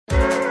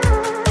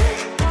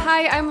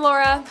Hi, I'm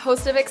Laura,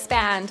 host of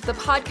Expand, the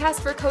podcast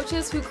for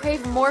coaches who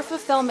crave more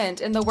fulfillment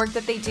in the work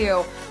that they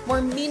do,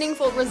 more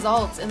meaningful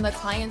results in the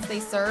clients they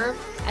serve,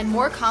 and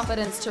more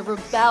confidence to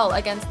rebel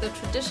against the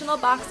traditional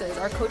boxes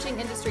our coaching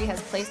industry has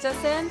placed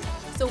us in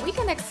so we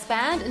can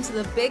expand into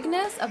the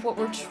bigness of what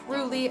we're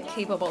truly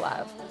capable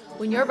of.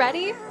 When you're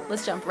ready,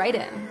 let's jump right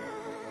in.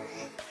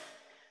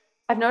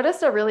 I've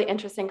noticed a really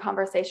interesting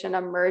conversation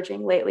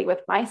emerging lately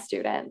with my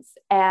students,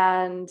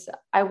 and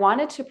I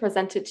wanted to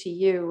present it to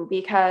you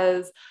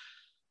because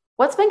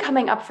what's been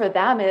coming up for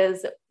them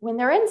is when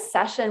they're in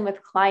session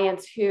with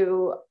clients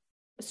who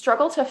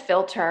struggle to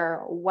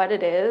filter what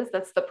it is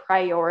that's the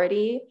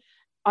priority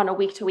on a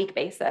week-to-week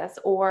basis,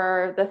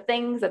 or the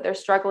things that they're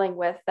struggling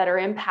with that are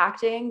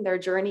impacting their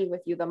journey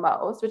with you the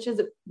most, which is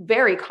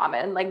very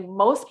common. Like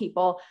most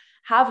people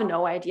have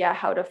no idea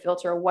how to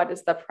filter what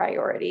is the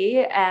priority,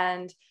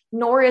 and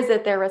nor is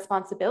it their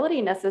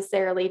responsibility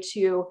necessarily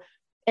to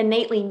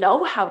innately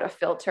know how to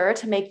filter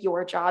to make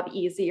your job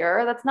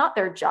easier. That's not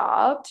their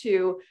job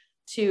to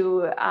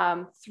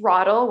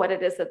throttle what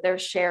it is that they're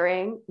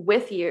sharing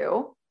with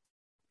you.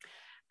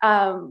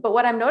 But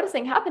what I'm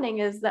noticing happening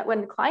is that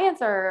when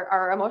clients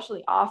are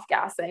emotionally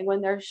off-gassing,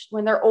 when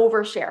they're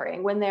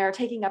oversharing, when they're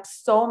taking up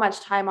so much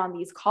time on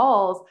these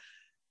calls,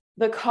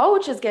 the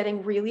coach is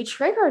getting really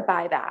triggered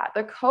by that.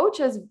 The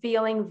coach is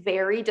feeling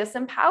very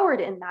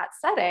disempowered in that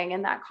setting,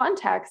 in that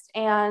context.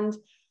 And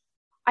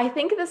I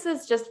think this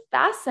is just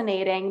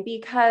fascinating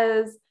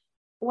because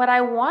what I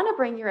want to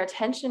bring your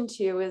attention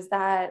to is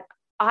that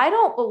I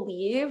don't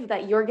believe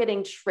that you're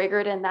getting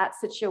triggered in that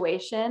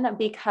situation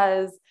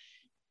because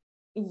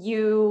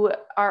you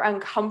are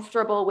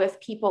uncomfortable with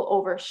people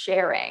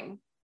oversharing.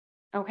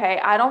 Okay.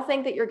 I don't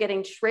think that you're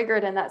getting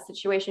triggered in that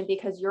situation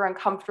because you're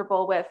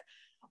uncomfortable with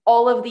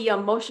all of the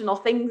emotional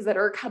things that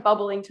are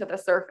bubbling to the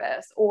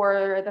surface,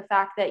 or the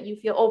fact that you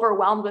feel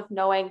overwhelmed with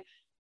knowing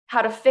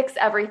how to fix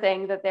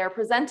everything that they're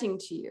presenting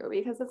to you,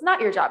 because it's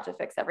not your job to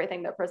fix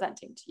everything they're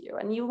presenting to you.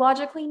 And you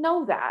logically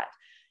know that,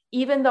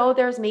 even though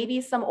there's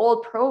maybe some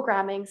old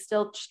programming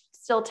still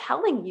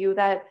telling you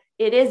that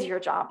it is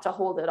your job to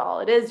hold it all.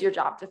 It is your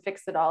job to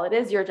fix it all. It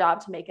is your job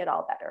to make it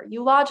all better.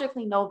 You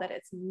logically know that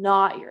it's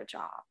not your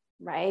job,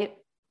 right?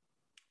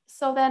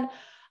 So then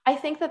I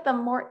think that the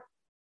more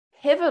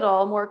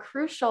pivotal, more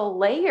crucial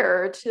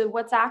layer to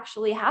what's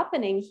actually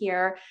happening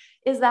here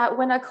is that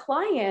when a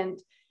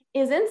client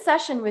is in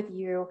session with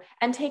you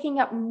and taking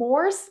up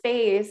more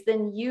space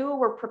than you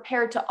were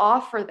prepared to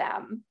offer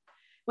them,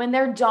 when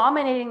they're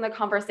dominating the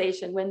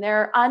conversation, when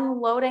they're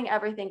unloading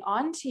everything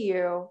onto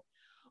you,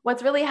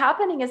 what's really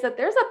happening is that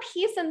there's a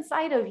piece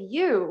inside of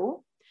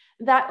you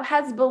that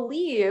has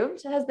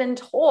believed, has been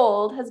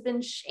told, has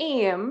been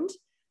shamed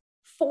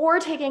for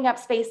taking up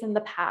space in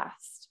the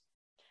past.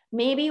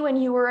 Maybe when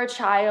you were a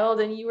child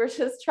and you were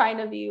just trying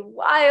to be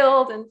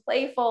wild and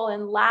playful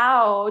and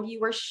loud, you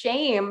were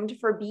shamed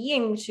for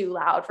being too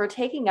loud, for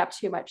taking up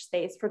too much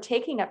space, for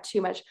taking up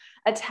too much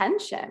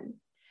attention.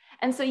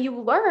 And so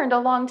you learned a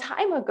long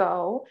time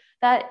ago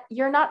that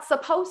you're not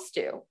supposed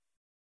to.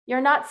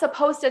 You're not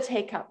supposed to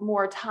take up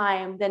more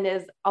time than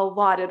is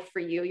allotted for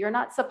you. You're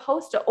not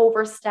supposed to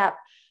overstep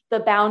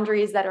the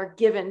boundaries that are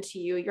given to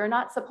you. You're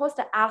not supposed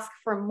to ask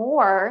for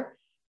more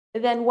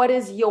than what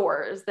is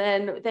yours,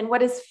 than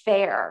what is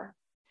fair.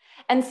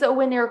 And so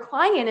when your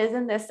client is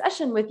in this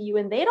session with you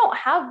and they don't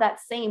have that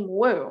same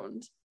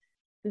wound,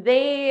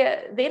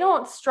 they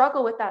don't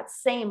struggle with that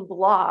same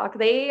block,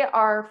 they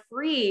are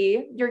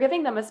free. You're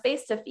giving them a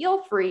space to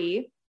feel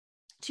free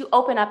to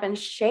open up and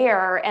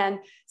share and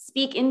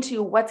speak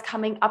into what's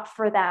coming up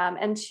for them,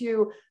 and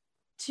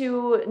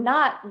to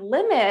not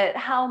limit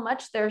how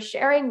much they're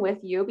sharing with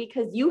you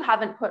because you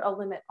haven't put a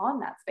limit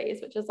on that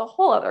space, which is a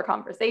whole other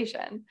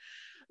conversation.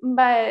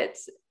 But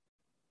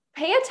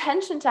pay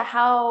attention to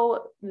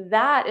how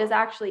that is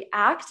actually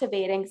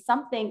activating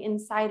something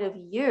inside of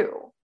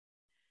you.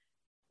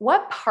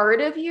 What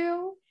part of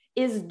you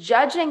is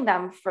judging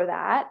them for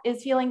that,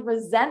 is feeling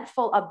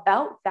resentful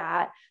about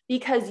that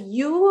because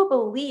you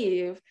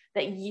believe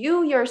that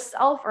you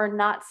yourself are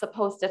not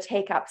supposed to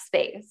take up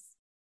space?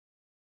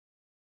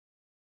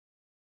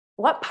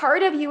 What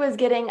part of you is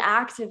getting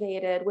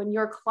activated when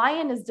your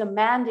client is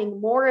demanding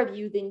more of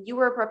you than you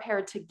are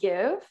prepared to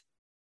give,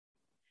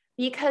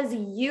 because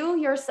you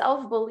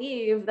yourself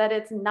believe that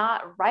it's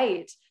not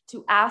right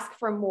to ask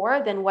for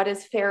more than what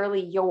is fairly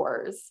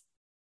yours?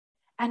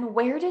 And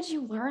where did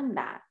you learn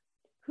that?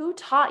 Who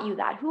taught you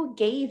that? Who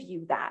gave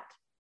you that?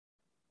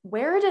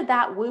 Where did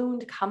that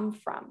wound come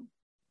from?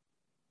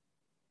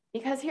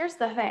 Because here's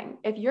the thing,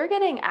 if you're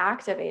getting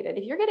activated,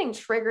 if you're getting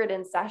triggered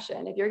in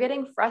session, if you're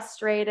getting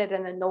frustrated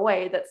and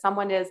annoyed that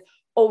someone is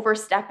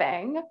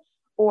overstepping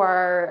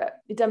or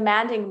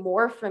demanding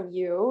more from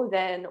you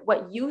than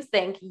what you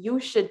think you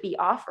should be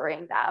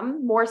offering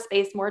them, more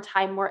space, more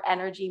time, more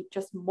energy,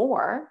 just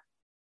more,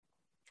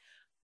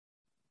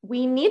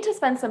 we need to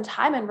spend some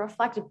time and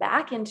reflect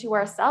back into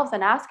ourselves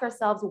and ask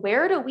ourselves,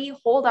 where do we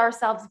hold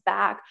ourselves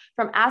back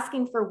from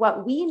asking for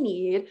what we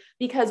need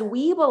because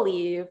we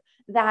believe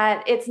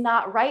that it's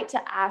not right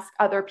to ask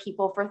other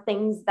people for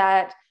things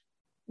that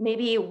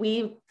maybe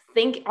we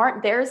think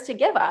aren't theirs to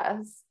give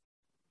us,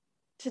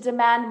 to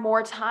demand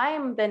more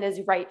time than is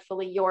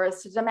rightfully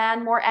yours, to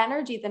demand more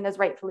energy than is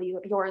rightfully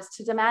yours,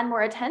 to demand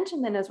more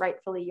attention than is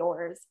rightfully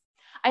yours.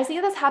 I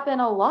see this happen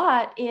a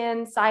lot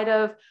inside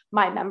of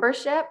my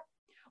membership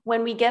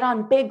when we get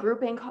on big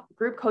group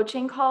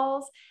coaching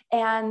calls,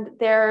 and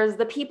there's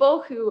the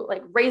people who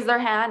like raise their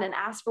hand and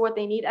ask for what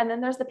they need. And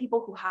then there's the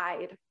people who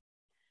hide.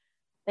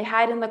 They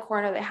hide in the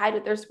corner, they hide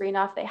with their screen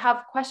off. They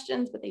have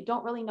questions, but they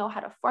don't really know how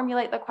to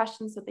formulate the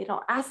question, so they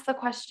don't ask the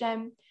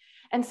question.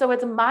 And so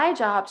it's my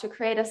job to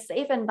create a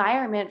safe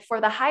environment for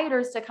the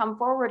hiders to come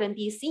forward and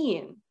be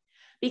seen,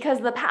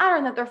 because the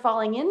pattern that they're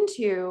falling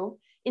into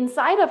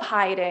inside of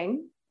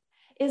hiding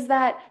is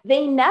that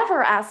they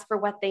never ask for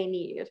what they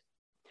need,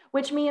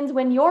 which means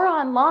when you're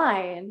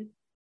online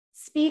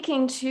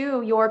speaking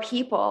to your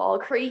people,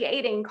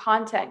 creating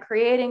content,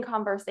 creating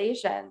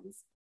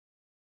conversations,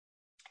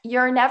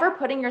 you're never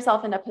putting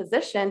yourself in a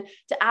position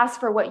to ask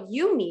for what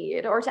you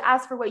need or to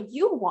ask for what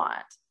you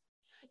want.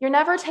 You're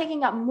never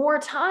taking up more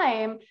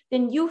time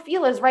than you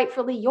feel is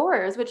rightfully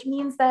yours, which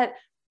means that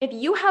if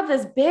you have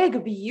this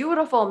big,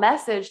 beautiful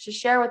message to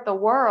share with the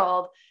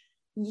world,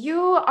 you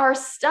are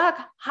stuck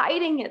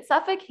hiding it,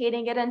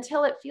 suffocating it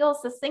until it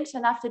feels succinct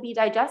enough to be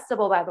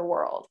digestible by the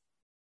world.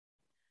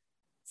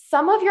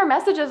 Some of your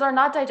messages are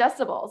not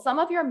digestible. Some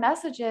of your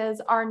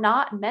messages are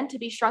not meant to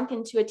be shrunk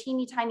into a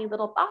teeny tiny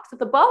little box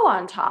with a bow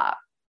on top.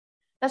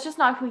 That's just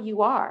not who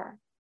you are.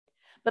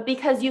 But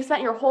because you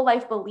spent your whole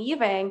life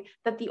believing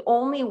that the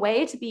only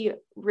way to be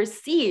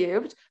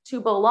received, to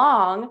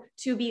belong,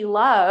 to be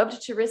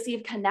loved, to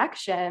receive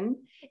connection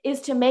is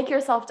to make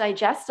yourself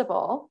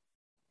digestible,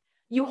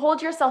 you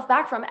hold yourself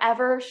back from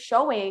ever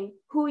showing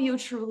who you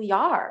truly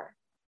are.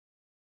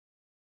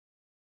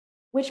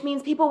 Which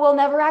means people will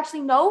never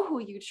actually know who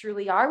you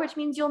truly are, which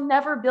means you'll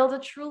never build a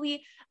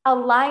truly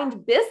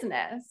aligned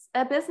business,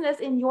 a business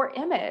in your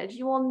image.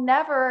 You will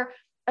never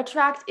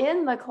attract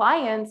in the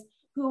clients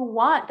who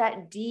want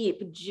that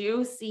deep,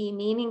 juicy,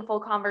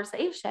 meaningful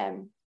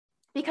conversation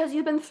because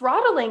you've been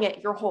throttling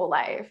it your whole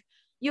life.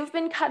 You've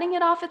been cutting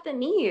it off at the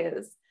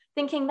knees,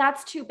 thinking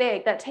that's too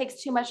big, that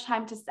takes too much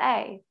time to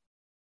say.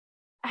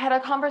 I had a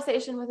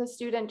conversation with a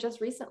student just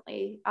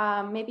recently,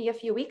 maybe a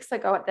few weeks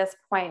ago at this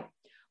point,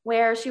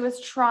 where she was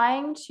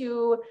trying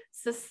to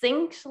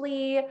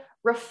succinctly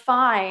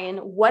refine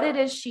what it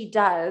is she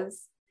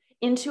does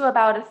into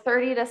about a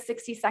 30 to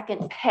 60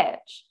 second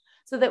pitch.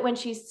 So that when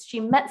she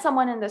met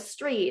someone in the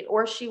street,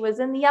 or she was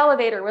in the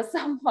elevator with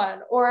someone,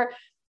 or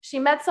she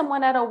met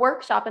someone at a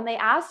workshop and they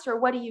asked her,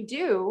 "What do you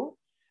do?"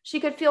 she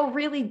could feel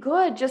really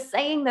good just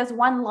saying this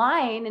one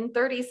line in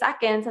 30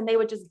 seconds and they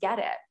would just get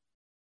it.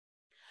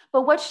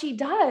 But what she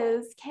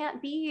does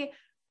can't be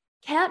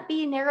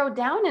narrowed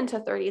down into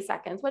 30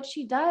 seconds. What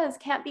she does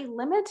can't be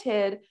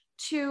limited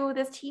to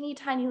this teeny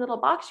tiny little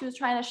box she was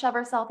trying to shove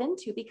herself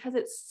into, because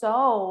it's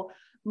so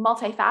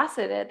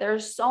multifaceted.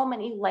 There's so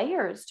many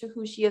layers to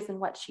who she is and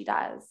what she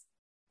does.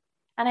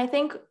 And I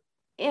think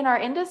in our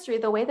industry,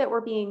 the way that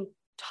we're being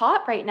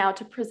taught right now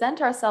to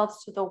present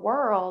ourselves to the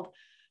world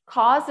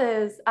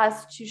causes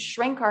us to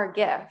shrink our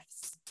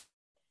gifts.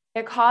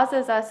 It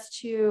causes us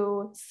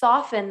to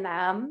soften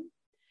them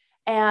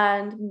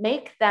and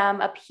make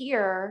them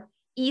appear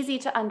easy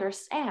to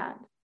understand,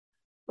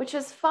 which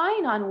is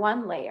fine on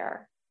one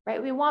layer,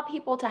 right? We want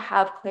people to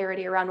have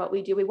clarity around what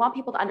we do. We want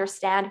people to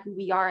understand who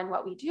we are and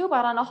what we do.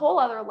 But on a whole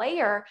other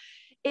layer,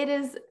 it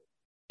is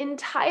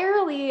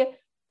entirely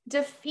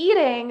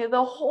defeating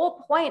the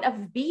whole point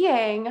of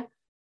being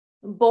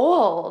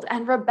bold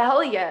and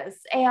rebellious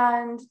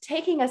and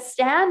taking a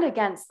stand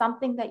against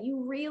something that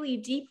you really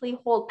deeply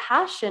hold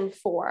passion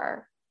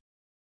for.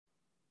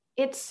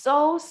 It's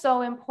so,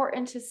 so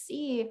important to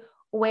see,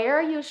 where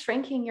are you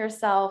shrinking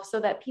yourself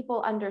so that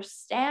people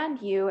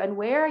understand you? And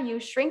where are you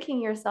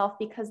shrinking yourself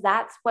because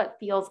that's what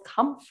feels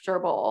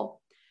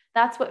comfortable?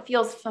 That's what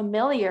feels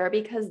familiar,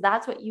 because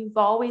that's what you've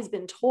always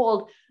been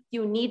told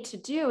you need to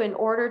do in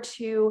order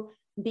to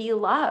be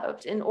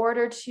loved, in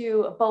order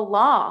to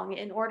belong,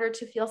 in order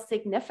to feel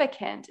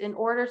significant, in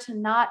order to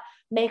not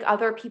make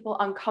other people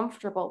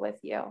uncomfortable with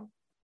you.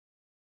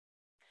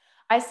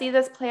 I see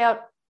this play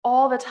out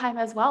all the time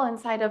as well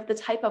inside of the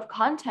type of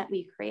content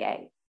we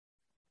create.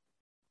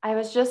 I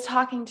was just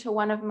talking to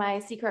one of my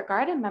Secret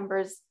Garden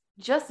members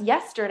just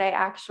yesterday,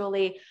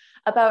 actually,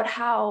 about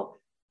how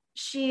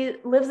she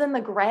lives in the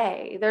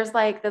gray. There's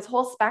like this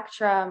whole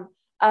spectrum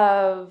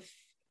of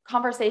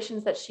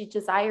conversations that she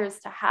desires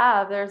to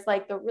have. There's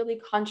like the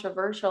really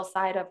controversial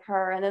side of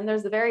her, and then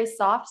there's the very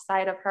soft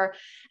side of her.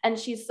 And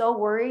she's so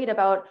worried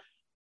about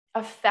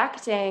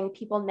affecting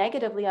people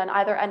negatively on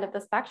either end of the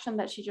spectrum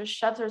that she just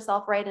shoves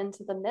herself right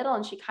into the middle,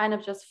 and she kind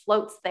of just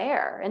floats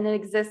there and it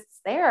exists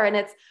there. And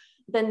it's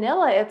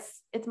vanilla,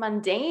 it's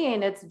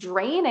mundane, it's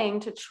draining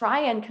to try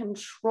and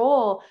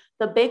control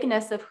the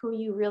bigness of who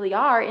you really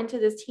are into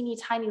this teeny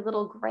tiny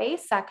little gray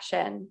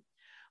section,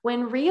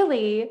 when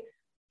really,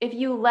 if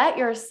you let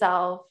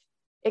yourself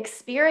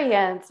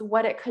experience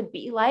what it could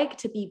be like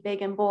to be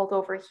big and bold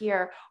over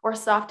here, or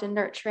soft and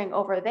nurturing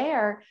over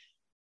there,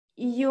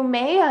 you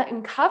may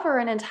uncover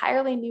an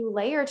entirely new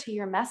layer to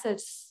your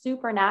message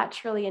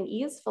supernaturally and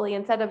easily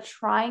instead of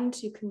trying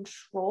to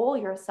control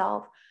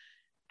yourself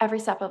every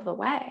step of the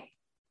way.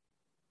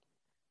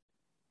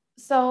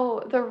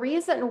 So the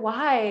reason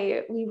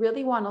why we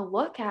really want to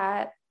look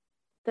at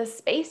the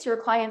space your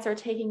clients are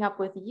taking up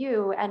with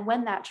you and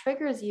when that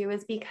triggers you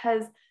is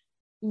because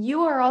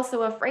you are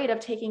also afraid of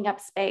taking up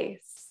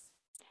space.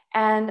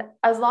 And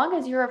as long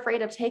as you're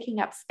afraid of taking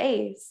up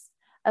space,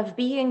 of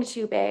being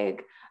too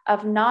big,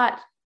 of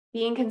not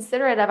being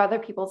considerate of other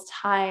people's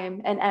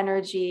time and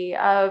energy,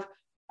 of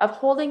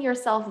holding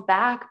yourself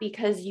back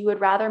because you would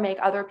rather make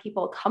other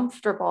people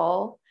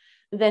comfortable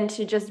than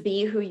to just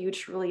be who you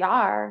truly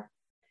are,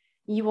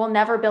 you will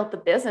never build the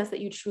business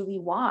that you truly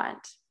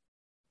want,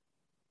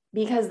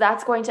 because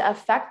that's going to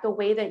affect the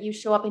way that you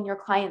show up in your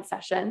client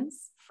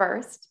sessions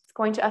first. It's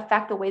going to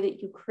affect the way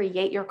that you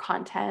create your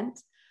content,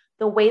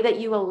 the way that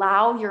you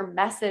allow your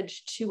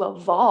message to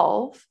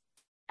evolve.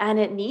 And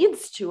it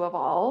needs to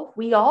evolve.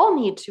 We all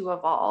need to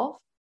evolve.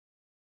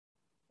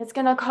 It's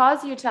going to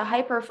cause you to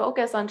hyper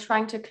focus on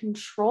trying to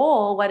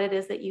control what it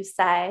is that you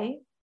say,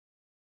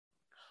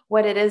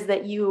 what it is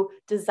that you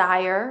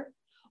desire,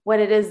 what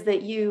it is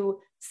that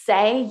you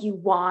say you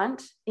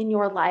want in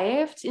your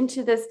life,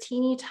 into this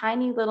teeny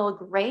tiny little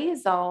gray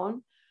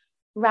zone,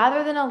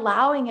 rather than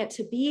allowing it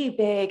to be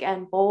big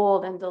and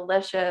bold and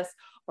delicious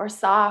or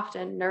soft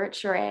and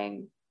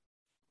nurturing.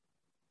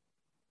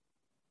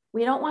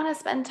 We don't want to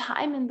spend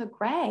time in the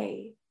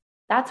gray.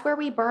 That's where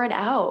we burn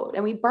out.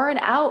 And we burn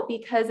out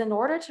because in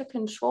order to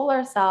control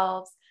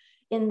ourselves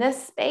in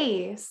this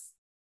space,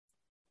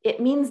 it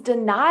means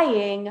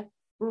denying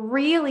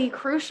really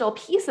crucial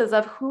pieces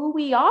of who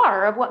we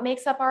are, of what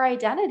makes up our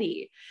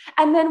identity.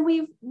 And then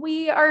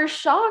we are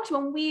shocked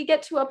when we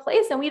get to a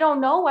place and we don't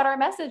know what our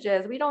message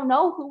is. We don't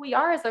know who we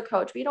are as a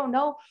coach. We don't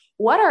know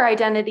what our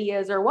identity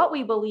is or what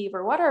we believe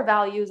or what our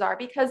values are,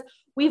 because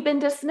we've been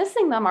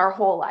dismissing them our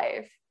whole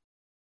life.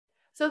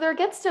 So there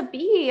gets to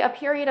be a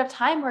period of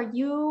time where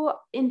you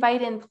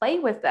invite in play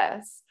with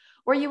this,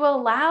 where you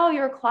allow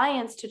your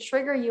clients to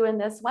trigger you in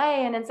this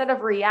way. And instead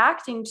of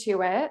reacting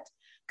to it,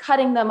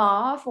 cutting them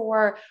off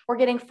or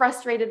getting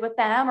frustrated with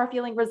them or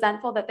feeling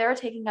resentful that they're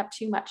taking up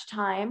too much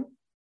time,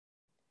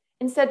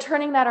 instead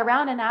turning that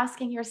around and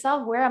asking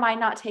yourself, where am I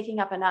not taking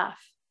up enough?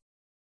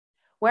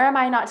 Where am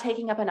I not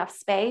taking up enough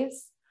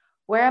space?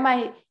 Where am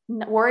I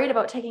worried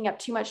about taking up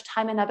too much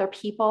time in other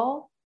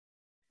people?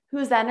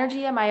 Whose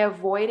energy am I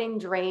avoiding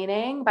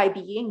draining by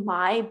being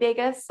my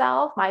biggest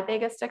self, my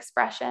biggest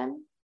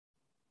expression?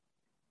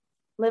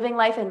 Living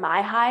life in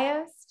my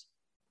highest?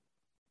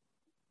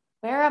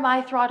 Where am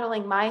I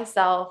throttling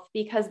myself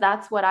because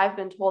that's what I've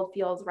been told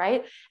feels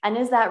right? And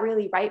is that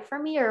really right for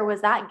me, or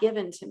was that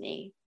given to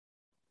me?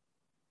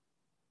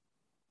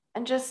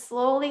 And just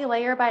slowly,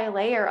 layer by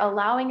layer,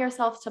 allowing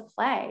yourself to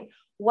play.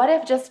 What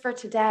if just for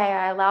today,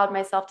 I allowed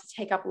myself to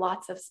take up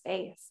lots of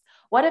space?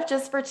 What if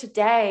just for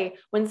today,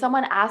 when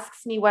someone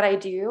asks me what I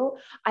do,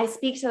 I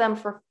speak to them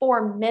for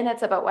 4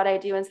 minutes about what I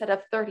do instead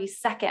of 30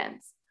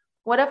 seconds?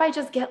 What if I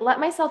just let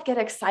myself get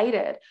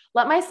excited,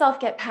 let myself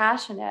get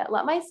passionate,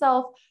 let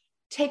myself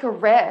take a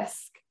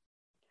risk,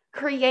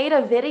 create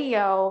a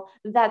video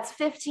that's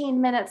 15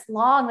 minutes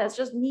long, that's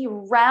just me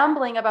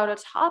rambling about a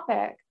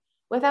topic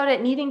without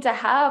it needing to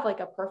have like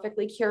a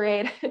perfectly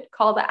curated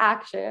call to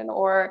action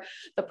or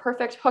the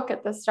perfect hook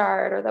at the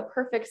start or the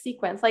perfect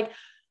sequence. Like,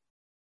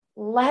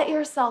 let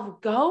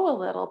yourself go a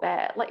little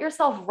bit. Let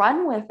yourself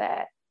run with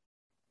it.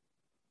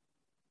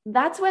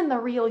 That's when the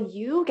real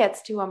you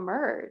gets to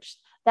emerge.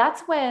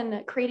 That's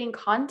when creating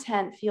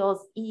content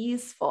feels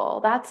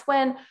easeful. That's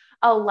when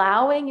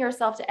allowing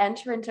yourself to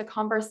enter into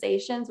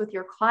conversations with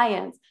your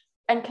clients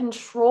and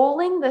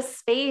controlling the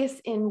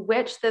space in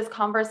which this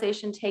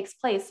conversation takes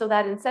place, so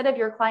that instead of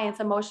your clients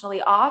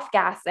emotionally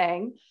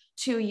off-gassing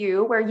to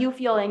you, where you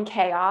feel in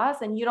chaos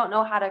and you don't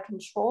know how to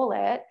control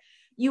it,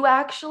 you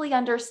actually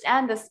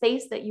understand the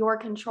space that you're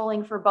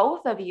controlling for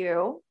both of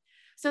you,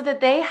 so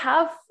that they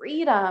have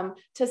freedom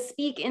to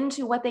speak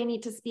into what they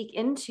need to speak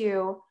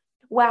into,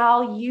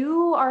 while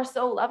you are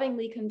so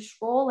lovingly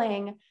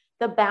controlling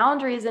the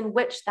boundaries in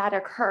which that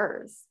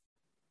occurs.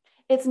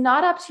 It's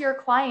not up to your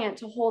client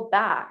to hold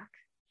back.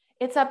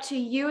 It's up to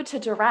you to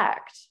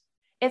direct.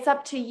 It's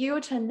up to you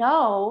to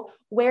know,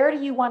 where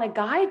do you want to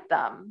guide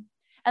them?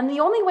 And the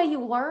only way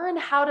you learn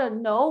how to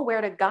know where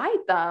to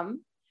guide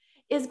them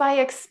is by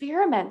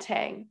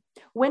experimenting.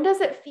 When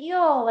does it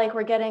feel like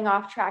we're getting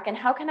off track? And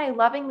how can I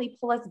lovingly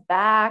pull us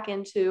back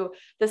into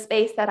the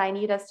space that I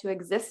need us to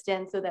exist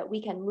in, so that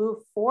we can move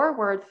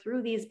forward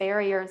through these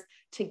barriers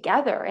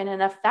together in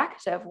an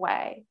effective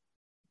way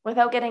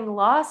without getting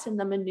lost in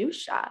the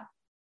minutia?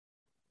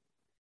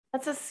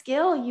 That's a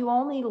skill you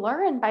only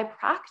learn by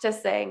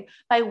practicing,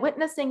 by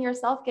witnessing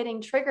yourself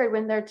getting triggered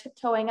when they're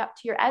tiptoeing up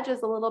to your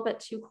edges a little bit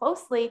too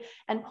closely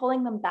and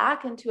pulling them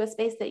back into a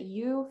space that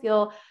you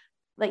feel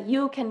that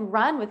you can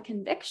run with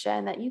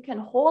conviction, that you can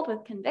hold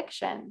with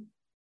conviction.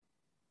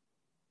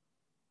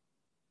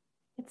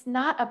 It's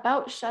not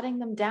about shutting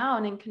them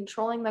down and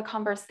controlling the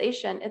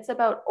conversation. It's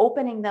about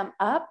opening them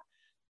up,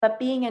 but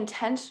being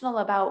intentional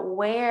about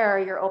where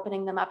you're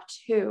opening them up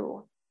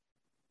to.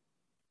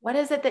 What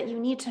is it that you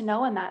need to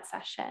know in that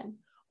session?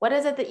 What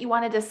is it that you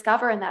want to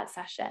discover in that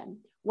session?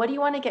 What do you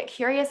want to get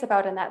curious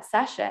about in that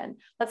session?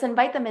 Let's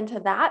invite them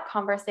into that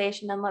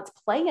conversation and let's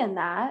play in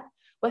that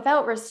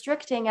without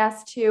restricting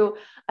us to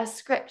a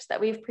script that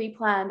we've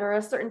pre-planned or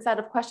a certain set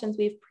of questions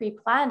we've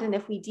pre-planned. And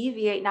if we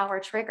deviate, now we're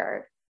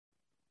triggered.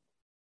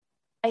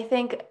 I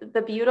think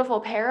the beautiful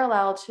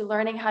parallel to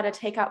learning how to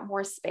take up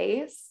more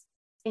space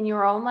in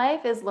your own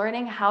life is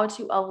learning how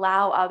to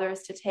allow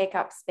others to take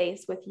up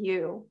space with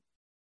you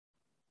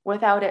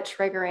without it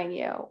triggering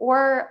you,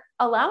 or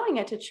allowing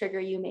it to trigger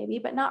you maybe,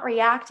 but not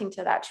reacting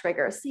to that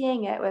trigger,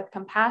 seeing it with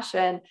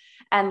compassion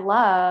and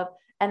love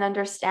and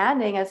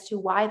understanding as to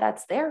why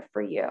that's there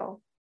for you.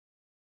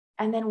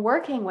 And then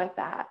working with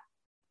that.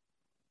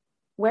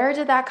 Where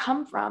did that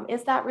come from?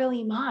 Is that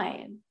really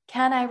mine?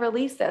 Can I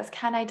release this?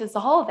 Can I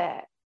dissolve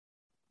it?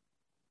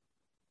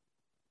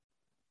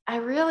 I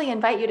really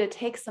invite you to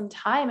take some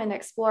time and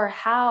explore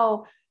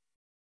how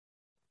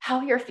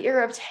your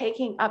fear of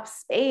taking up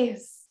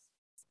space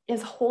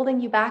is holding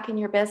you back in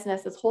your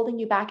business, is holding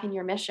you back in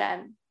your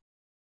mission.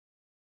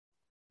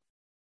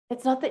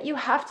 It's not that you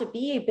have to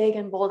be big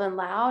and bold and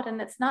loud,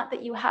 and it's not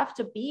that you have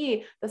to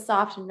be the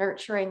soft,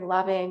 nurturing,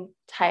 loving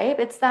type.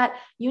 It's that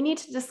you need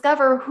to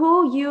discover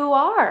who you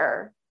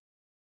are.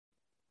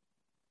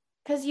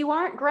 Because you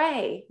aren't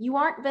gray, you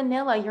aren't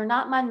vanilla, you're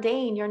not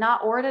mundane, you're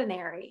not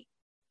ordinary.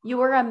 You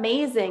are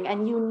amazing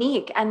and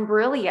unique and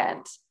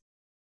brilliant.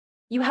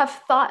 You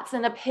have thoughts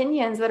and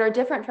opinions that are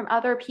different from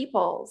other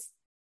people's.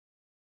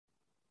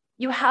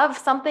 You have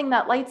something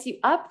that lights you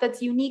up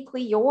that's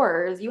uniquely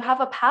yours. You have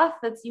a path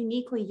that's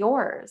uniquely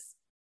yours.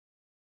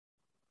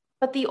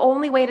 But the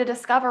only way to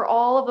discover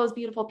all of those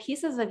beautiful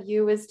pieces of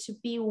you is to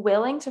be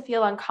willing to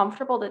feel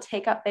uncomfortable to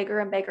take up bigger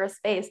and bigger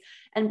space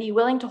and be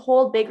willing to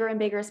hold bigger and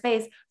bigger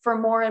space for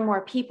more and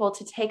more people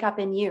to take up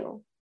in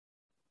you.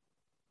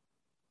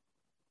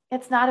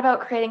 It's not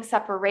about creating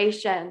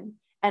separation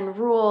and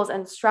rules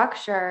and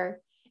structure.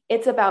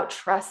 It's about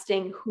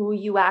trusting who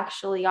you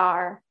actually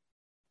are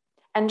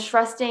and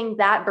trusting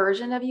that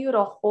version of you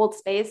to hold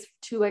space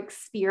to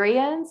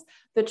experience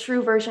the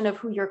true version of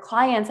who your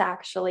clients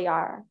actually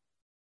are.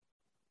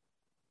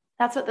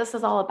 That's what this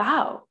is all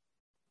about.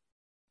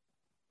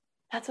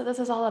 That's what this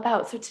is all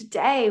about. So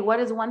today,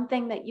 what is one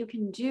thing that you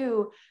can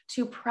do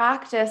to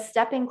practice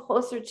stepping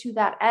closer to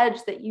that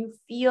edge that you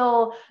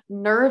feel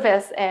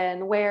nervous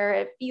in, where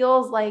it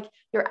feels like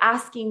you're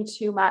asking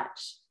too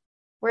much,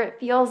 where it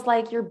feels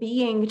like you're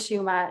being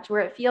too much, where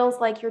it feels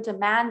like you're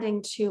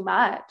demanding too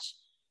much?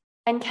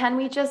 And can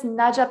we just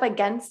nudge up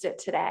against it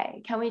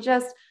today? Can we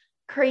just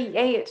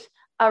create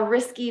a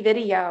risky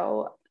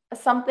video,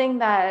 something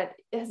that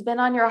has been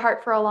on your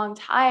heart for a long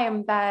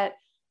time that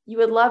you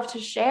would love to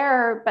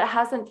share, but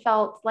hasn't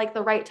felt like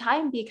the right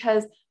time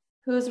because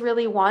who's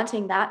really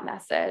wanting that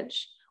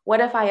message?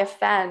 What if I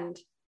offend?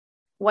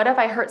 What if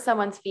I hurt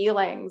someone's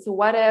feelings?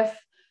 What if?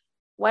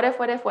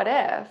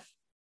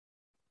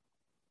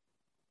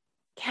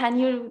 Can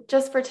you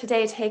just for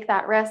today take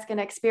that risk and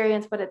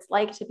experience what it's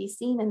like to be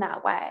seen in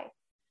that way?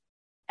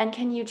 And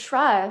can you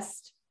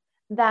trust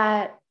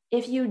that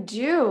if you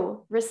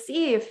do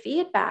receive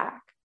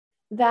feedback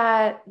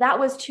that that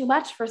was too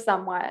much for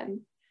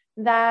someone,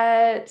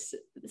 that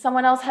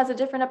someone else has a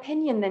different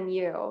opinion than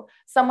you,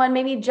 someone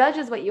maybe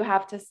judges what you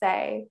have to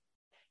say,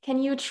 can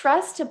you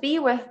trust to be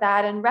with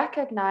that and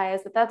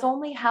recognize that that's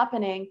only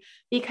happening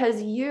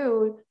because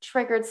you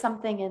triggered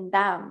something in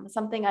them,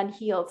 something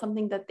unhealed,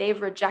 something that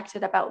they've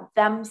rejected about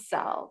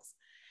themselves,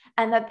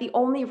 and that the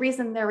only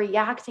reason they're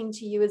reacting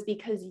to you is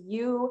because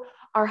you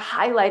are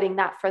highlighting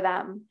that for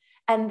them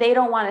and they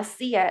don't want to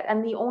see it.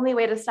 And the only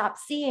way to stop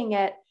seeing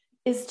it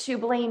is to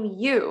blame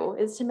you,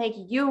 is to make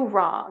you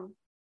wrong.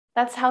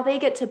 That's how they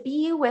get to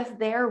be with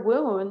their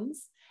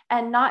wounds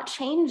and not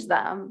change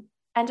them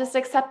and just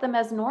accept them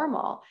as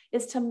normal,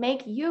 is to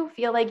make you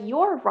feel like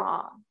you're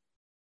wrong.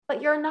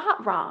 But you're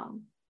not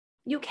wrong.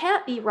 You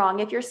can't be wrong.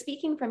 If you're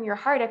speaking from your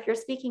heart, if you're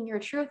speaking your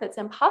truth, it's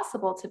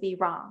impossible to be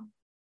wrong.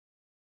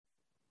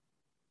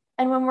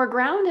 And when we're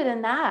grounded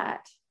in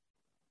that,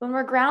 when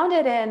we're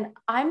grounded in,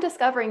 I'm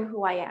discovering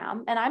who I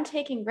am and I'm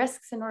taking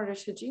risks in order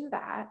to do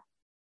that,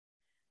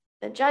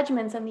 the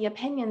judgments and the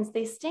opinions,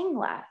 they sting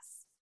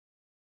less.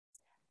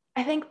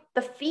 I think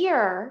the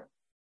fear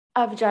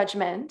of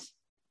judgment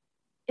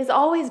is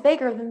always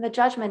bigger than the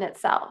judgment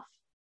itself.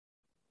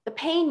 The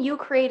pain you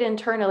create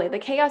internally, the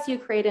chaos you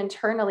create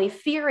internally,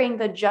 fearing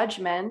the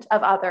judgment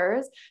of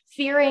others,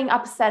 fearing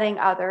upsetting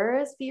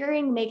others,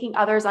 fearing making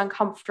others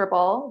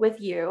uncomfortable with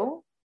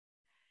you,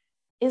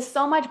 is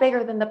so much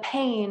bigger than the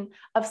pain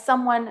of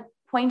someone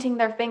pointing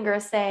their finger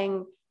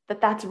saying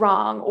that that's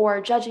wrong,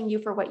 or judging you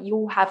for what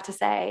you have to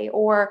say,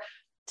 or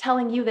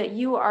telling you that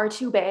you are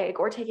too big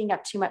or taking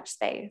up too much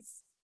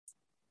space.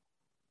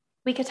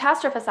 We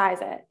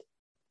catastrophize it.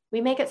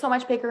 We make it so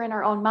much bigger in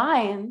our own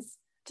minds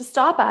to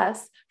stop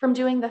us from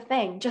doing the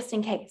thing just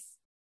in case.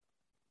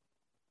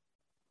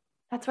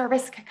 That's where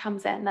risk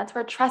comes in. That's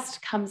where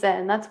trust comes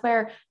in. That's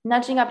where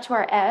nudging up to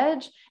our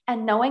edge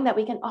and knowing that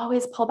we can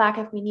always pull back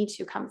if we need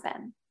to comes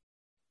in.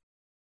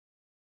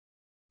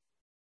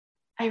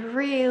 I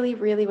really,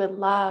 really would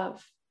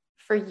love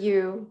for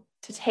you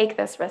to take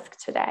this risk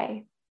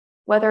today,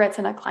 whether it's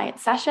in a client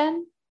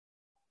session,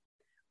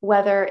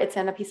 whether it's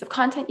in a piece of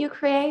content you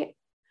create,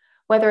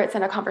 whether it's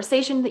in a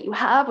conversation that you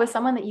have with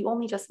someone that you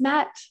only just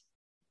met.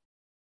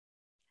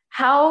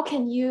 How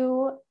can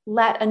you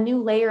let a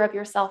new layer of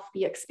yourself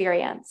be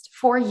experienced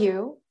for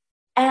you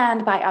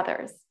and by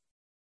others?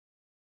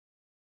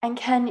 And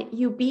can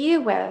you be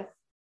with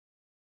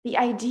the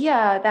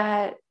idea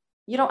that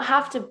you don't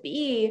have to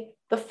be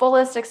the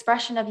fullest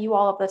expression of you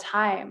all of the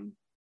time?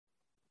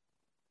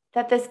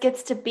 That this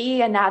gets to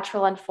be a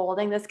natural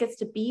unfolding, this gets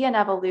to be an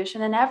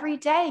evolution. And every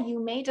day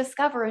you may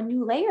discover a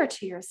new layer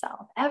to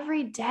yourself.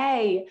 Every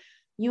day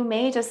you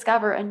may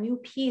discover a new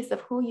piece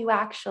of who you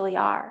actually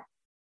are.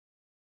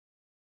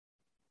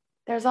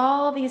 There's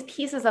all these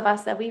pieces of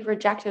us that we've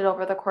rejected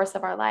over the course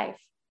of our life.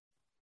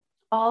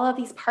 All of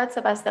these parts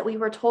of us that we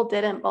were told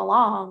didn't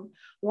belong,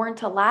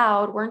 weren't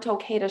allowed, weren't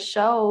okay to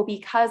show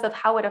because of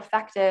how it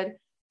affected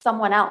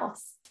someone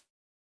else.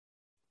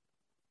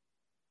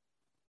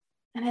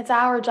 And it's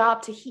our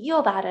job to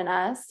heal that in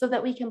us so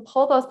that we can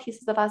pull those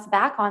pieces of us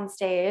back on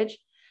stage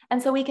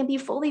and so we can be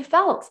fully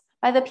felt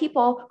by the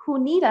people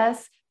who need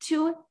us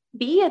to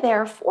be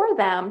there for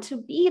them,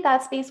 to be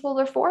that space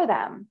holder for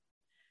them.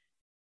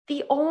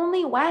 The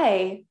only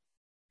way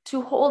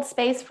to hold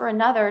space for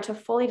another to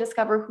fully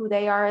discover who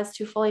they are is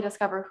to fully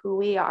discover who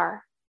we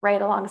are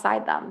right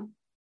alongside them. And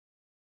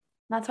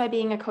that's why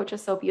being a coach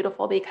is so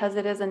beautiful, because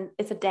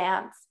it's a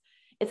dance.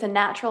 It's a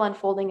natural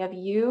unfolding of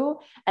you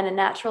and a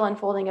natural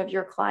unfolding of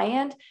your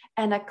client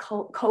and a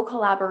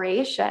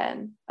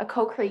co-collaboration, a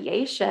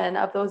co-creation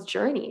of those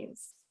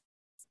journeys.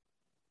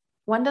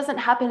 One doesn't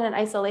happen in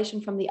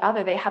isolation from the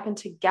other. They happen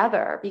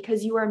together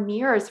because you are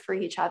mirrors for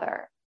each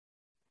other.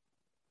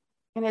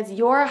 And it's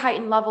your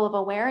heightened level of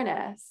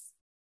awareness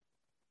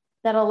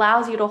that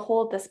allows you to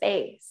hold the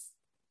space.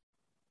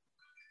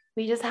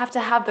 We just have to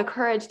have the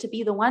courage to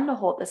be the one to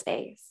hold the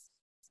space.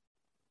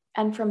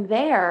 And from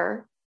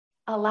there,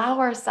 allow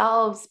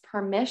ourselves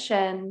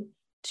permission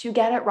to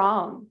get it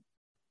wrong,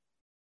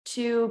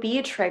 to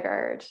be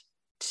triggered,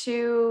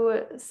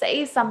 to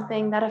say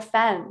something that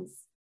offends,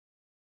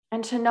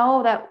 and to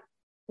know that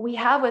we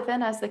have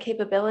within us the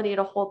capability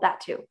to hold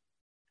that too,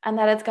 and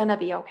that it's going to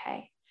be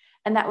okay.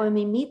 And that when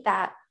we meet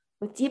that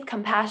with deep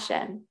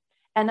compassion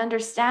and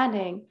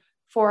understanding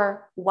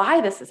for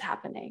why this is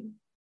happening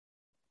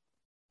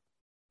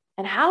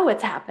and how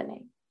it's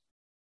happening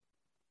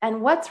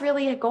and what's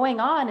really going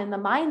on in the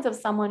minds of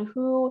someone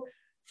who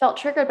felt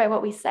triggered by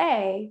what we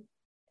say,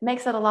 it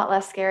makes it a lot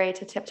less scary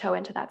to tiptoe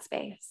into that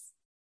space.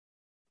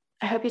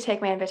 I hope you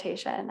take my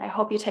invitation. I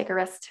hope you take a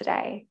risk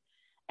today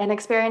and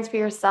experience for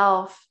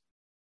yourself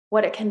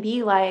what it can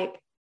be like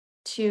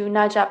to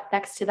nudge up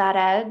next to that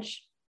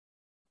edge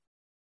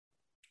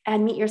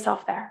and meet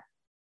yourself there.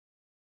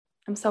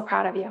 I'm so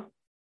proud of you.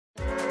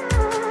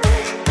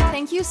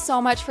 Thank you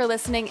so much for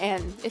listening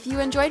in. If you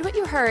enjoyed what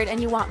you heard and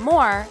you want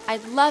more,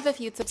 I'd love if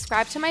you'd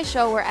subscribe to my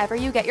show wherever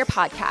you get your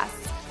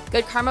podcasts.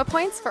 Good karma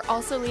points for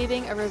also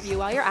leaving a review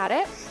while you're at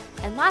it.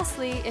 And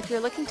lastly, if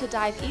you're looking to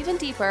dive even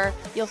deeper,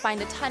 you'll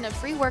find a ton of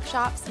free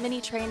workshops, mini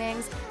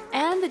trainings,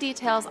 and the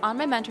details on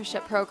my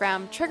mentorship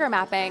program, Trigger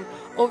Mapping,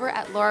 over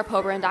at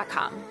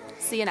laurapobrin.com.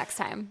 See you next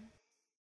time.